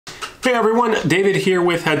Hey everyone, David here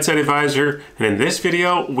with Headset Advisor, and in this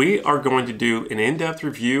video we are going to do an in-depth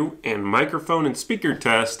review and microphone and speaker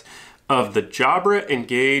test of the Jabra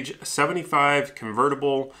Engage 75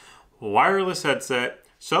 convertible wireless headset.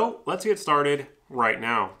 So let's get started right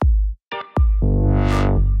now.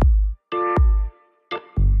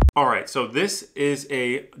 Alright, so this is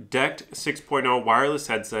a DECT 6.0 wireless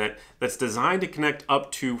headset that's designed to connect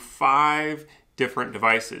up to 5 different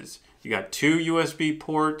devices. You got 2 USB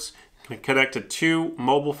ports, connect to 2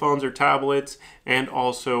 mobile phones or tablets, and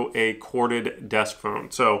also a corded desk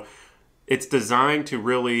phone. So it's designed to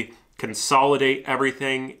really consolidate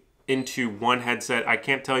everything into one headset. I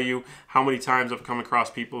can't tell you how many times I've come across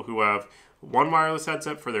people who have one wireless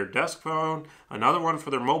headset for their desk phone, another one for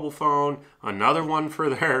their mobile phone, another one for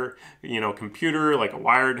their computer, like a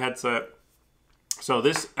wired headset. So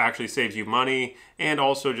this actually saves you money and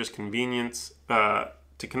also just convenience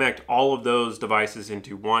to connect all of those devices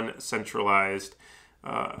into one centralized,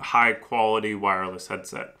 high quality wireless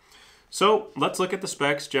headset. So let's look at the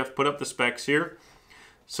specs. Jeff put up the specs here.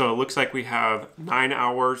 So it looks like we have 9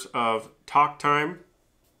 hours of talk time.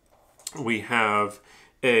 We have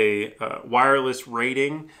a wireless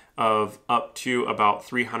rating of up to about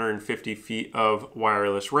 350 feet of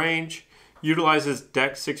wireless range. Utilizes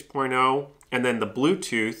DECT 6.0, and then the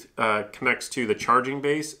Bluetooth connects to the charging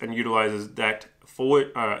base and utilizes DECT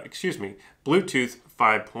Bluetooth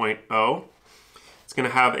 5.0. It's going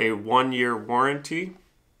to have a 1-year warranty,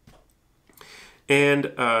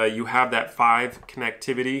 and you have that 5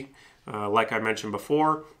 connectivity, like I mentioned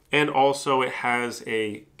before, and also it has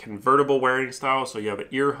a convertible wearing style. So you have an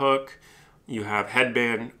ear hook, you have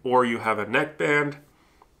headband, or you have a neckband.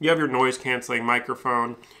 You have your noise canceling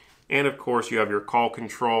microphone, and of course you have your call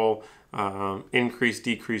control, increase,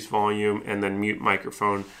 decrease volume, and then mute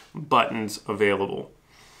microphone buttons available.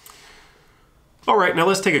 All right, now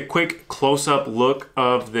let's take a quick close-up look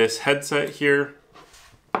of this headset here.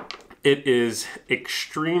 It is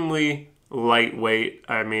extremely lightweight.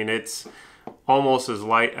 I mean, it's almost as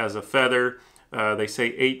light as a feather. They say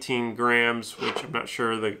 18 grams, which I'm not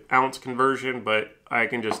sure the ounce conversion, but I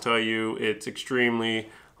can just tell you it's extremely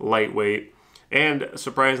lightweight. And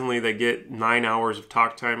surprisingly, they get 9 hours of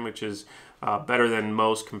talk time, which is better than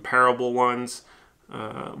most comparable ones,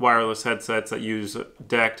 wireless headsets that use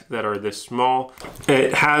DECT that are this small.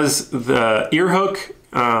 It has the ear hook,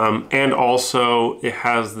 and also it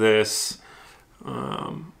has this,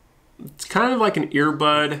 it's kind of like an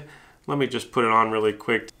earbud. Let me just put it on really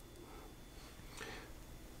quick.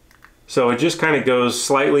 So it just kind of goes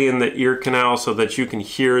slightly in the ear canal so that you can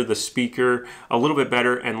hear the speaker a little bit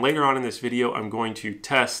better. And later on in this video, I'm going to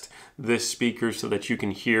test this speaker so that you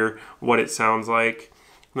can hear what it sounds like.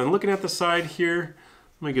 And then looking at the side here,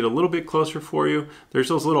 let me get a little bit closer for you. There's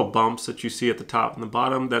those little bumps that you see at the top and the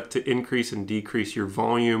bottom. That's to increase and decrease your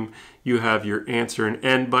volume. You have your answer and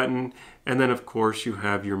end button. And then of course you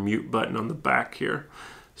have your mute button on the back here.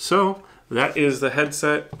 So that is the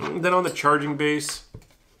headset. And then on the charging base,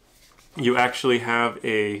 you actually have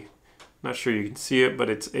a, not sure you can see it, but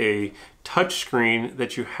it's a touch screen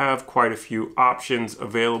that you have quite a few options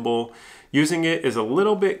available. Using it is a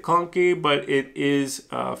little bit clunky, but it is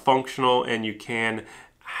functional, and you can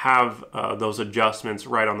have those adjustments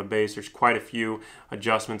right on the base. There's quite a few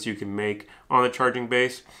adjustments you can make on the charging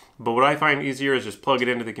base. But what I find easier is just plug it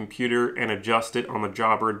into the computer and adjust it on the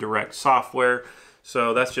Jabra Direct software.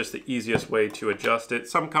 So that's just the easiest way to adjust it.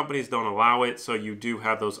 Some companies don't allow it, so you do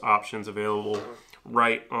have those options available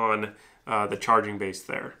right on the charging base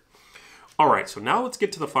there. All right, so now let's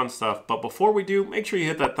get to the fun stuff. But before we do, make sure you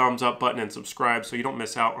hit that thumbs up button and subscribe so you don't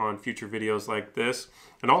miss out on future videos like this.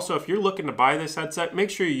 And also, if you're looking to buy this headset,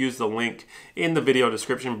 make sure you use the link in the video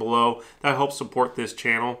description below. That helps support this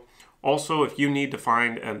channel. Also, if you need to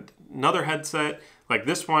find another headset, like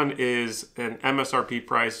this one is an MSRP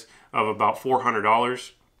price of about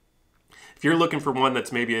 $400. If you're looking for one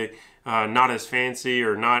that's maybe not as fancy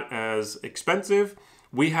or not as expensive,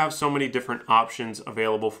 we have so many different options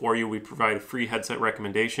available for you. We provide a free headset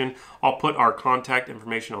recommendation. I'll put our contact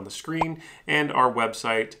information on the screen, and our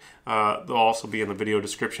website, they'll also be in the video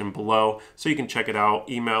description below, so you can check it out,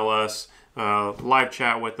 email us, live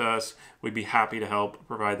chat with us. We'd be happy to help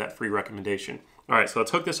provide that free recommendation. All right, so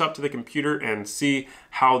let's hook this up to the computer and see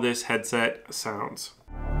how this headset sounds.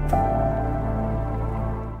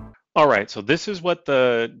 All right, so this is what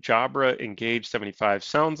the Jabra Engage 75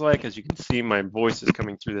 sounds like. As you can see, my voice is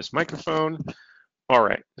coming through this microphone. All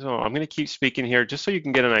right, so I'm gonna keep speaking here just so you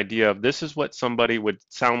can get an idea of this is what somebody would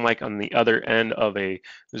sound like on the other end of a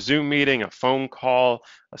Zoom meeting, a phone call,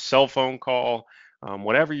 a cell phone call,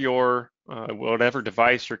 whatever your whatever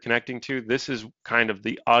device you're connecting to, this is kind of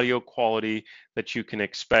the audio quality that you can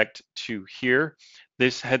expect to hear.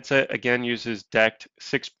 This headset again uses DECT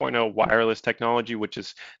 6.0 wireless technology, which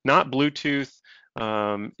is not Bluetooth.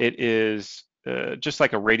 It is just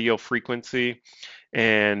like a radio frequency,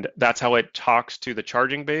 and that's how it talks to the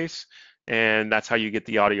charging base, and that's how you get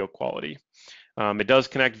the audio quality. It does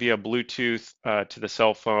connect via Bluetooth to the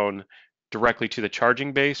cell phone directly to the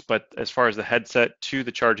charging base, but as far as the headset to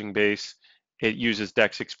the charging base, it uses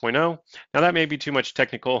DECT 6.0. Now that may be too much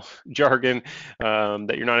technical jargon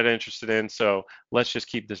that you're not interested in, so let's just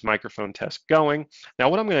keep this microphone test going. Now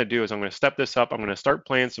what I'm going to do is I'm going to step this up. I'm going to start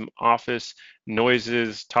playing some office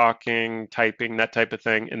noises, talking, typing, that type of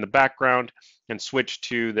thing in the background, and switch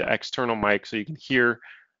to the external mic so you can hear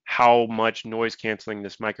how much noise canceling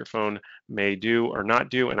this microphone may do or not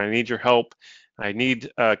do, and I need your help. I need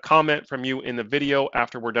a comment from you in the video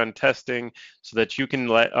after we're done testing so that you can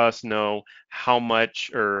let us know how much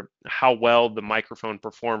or how well the microphone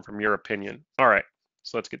performed from your opinion. All right,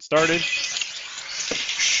 so let's get started.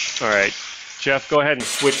 All right, Jeff, go ahead and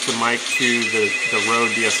switch the mic to the Rode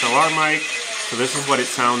DSLR mic. So this is what it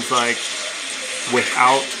sounds like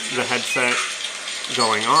without the headset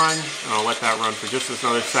going on. And I'll let that run for just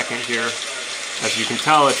another second here. As you can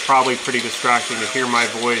tell, it's probably pretty distracting to hear my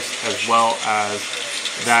voice as well as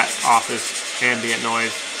that office ambient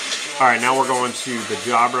noise. All right, now we're going to the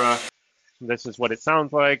Jabra. This is what it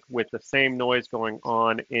sounds like with the same noise going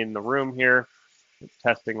on in the room here.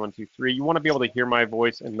 Testing 1, 2, 3. You want to be able to hear my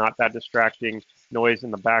voice and not that distracting noise in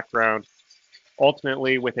the background.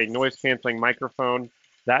 Ultimately, with a noise canceling microphone,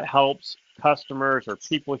 that helps customers or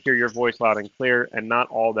people hear your voice loud and clear and not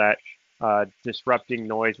all that disrupting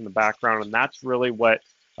noise in the background, and that's really what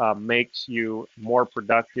makes you more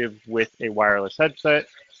productive with a wireless headset.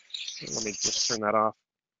 Let me just turn that off.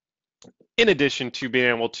 In addition to being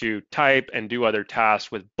able to type and do other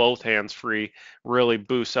tasks with both hands free, really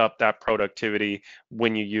boosts up that productivity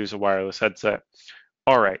when you use a wireless headset.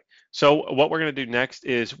 All right, so what we're going to do next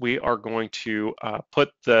is we are going to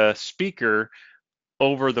put the speaker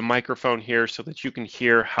over the microphone here so that you can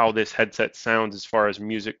hear how this headset sounds as far as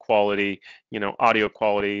music quality, audio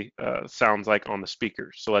quality sounds like on the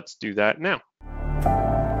speakers. So let's do that now.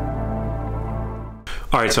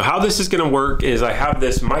 All right, so how this is going to work is I have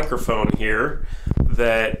this microphone here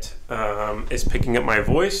that is picking up my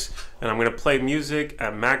voice, and I'm going to play music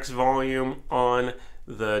at max volume on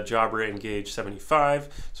the Jabra Engage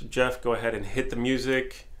 75. So Jeff, go ahead and hit the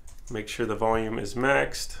music. Make sure the volume is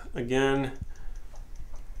maxed again.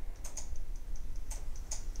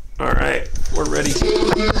 All right, we're ready.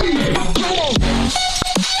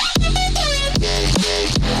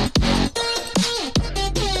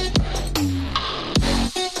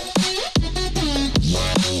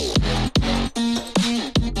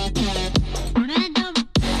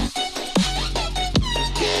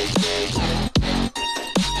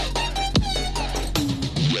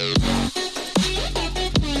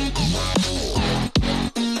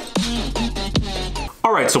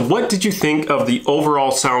 All right, so what did you think of the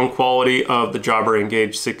overall sound quality of the Jabra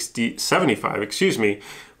Engage 75, excuse me.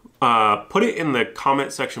 Put it in the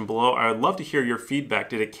comment section below. I would love to hear your feedback.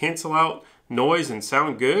 Did it cancel out noise and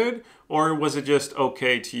sound good, or was it just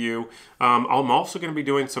okay to you? I'm also going to be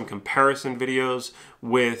doing some comparison videos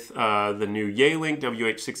with the new Yealink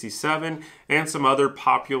WH67 and some other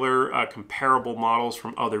popular comparable models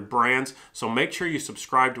from other brands. So make sure you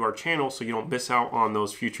subscribe to our channel so you don't miss out on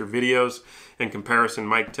those future videos and comparison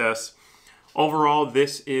mic tests. Overall,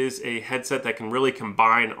 this is a headset that can really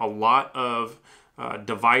combine a lot of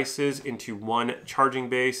devices into one charging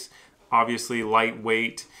base. Obviously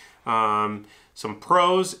lightweight. Some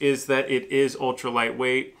pros is that it is ultra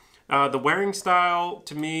lightweight. The wearing style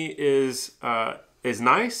to me is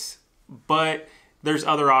nice, but there's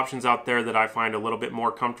other options out there that I find a little bit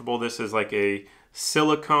more comfortable. This is like a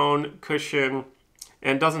silicone cushion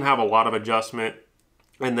and doesn't have a lot of adjustment.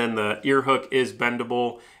 And then the ear hook is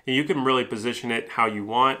bendable and you can really position it how you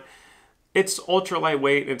want. It's ultra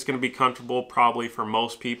lightweight and it's going to be comfortable probably for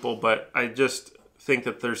most people, but I just think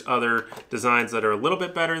that there's other designs that are a little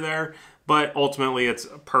bit better there, but ultimately it's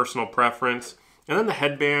a personal preference. And then the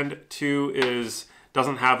headband too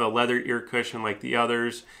doesn't have a leather ear cushion like the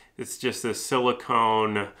others. It's just a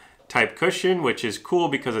silicone type cushion, which is cool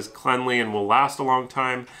because it's cleanly and will last a long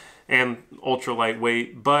time and ultra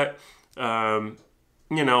lightweight, but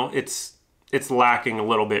you know, it's lacking a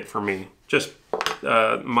little bit for me. Just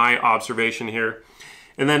my observation here.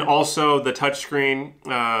 And then also the touchscreen,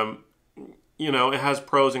 you know, it has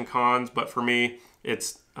pros and cons, but for me,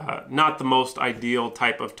 it's not the most ideal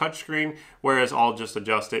type of touchscreen, whereas I'll just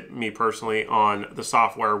adjust it, me personally, on the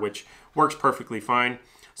software, which works perfectly fine.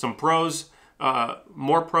 Some pros,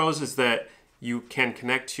 more pros is that you can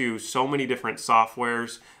connect to so many different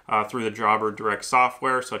softwares through the Jabra Direct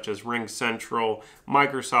software, such as Ring Central,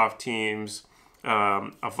 Microsoft Teams,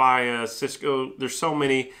 Avaya, Cisco. There's so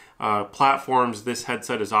many platforms this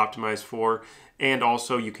headset is optimized for. And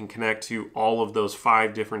also you can connect to all of those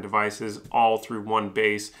 5 different devices all through one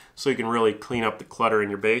base, so you can really clean up the clutter in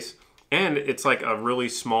your base. And it's like a really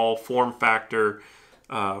small form factor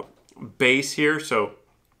base here, so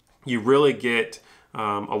you really get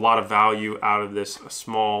a lot of value out of this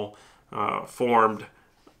small formed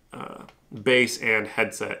base and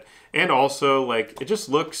headset. And also, like, it just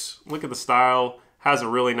looks, look at the style, has a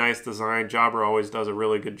really nice design. Jabra always does a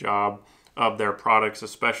really good job of their products,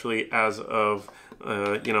 especially as of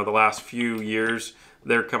you know, the last few years.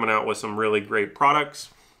 They're coming out with some really great products.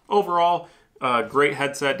 Overall, great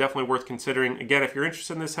headset, definitely worth considering. Again, if you're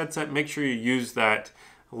interested in this headset, make sure you use that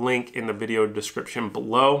link in the video description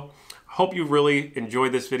below. Hope you really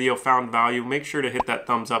enjoyed this video, found value. Make sure to hit that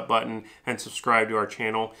thumbs up button and subscribe to our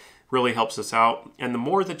channel. Really helps us out. And the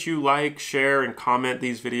more that you like, share, and comment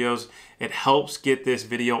these videos, it helps get this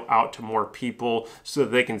video out to more people so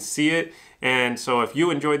that they can see it. And so if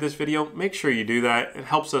you enjoyed this video, make sure you do that. It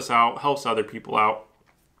helps us out, helps other people out.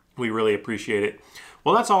 We really appreciate it.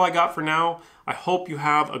 Well, that's all I got for now. I hope you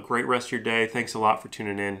have a great rest of your day. Thanks a lot for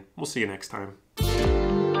tuning in. We'll see you next time.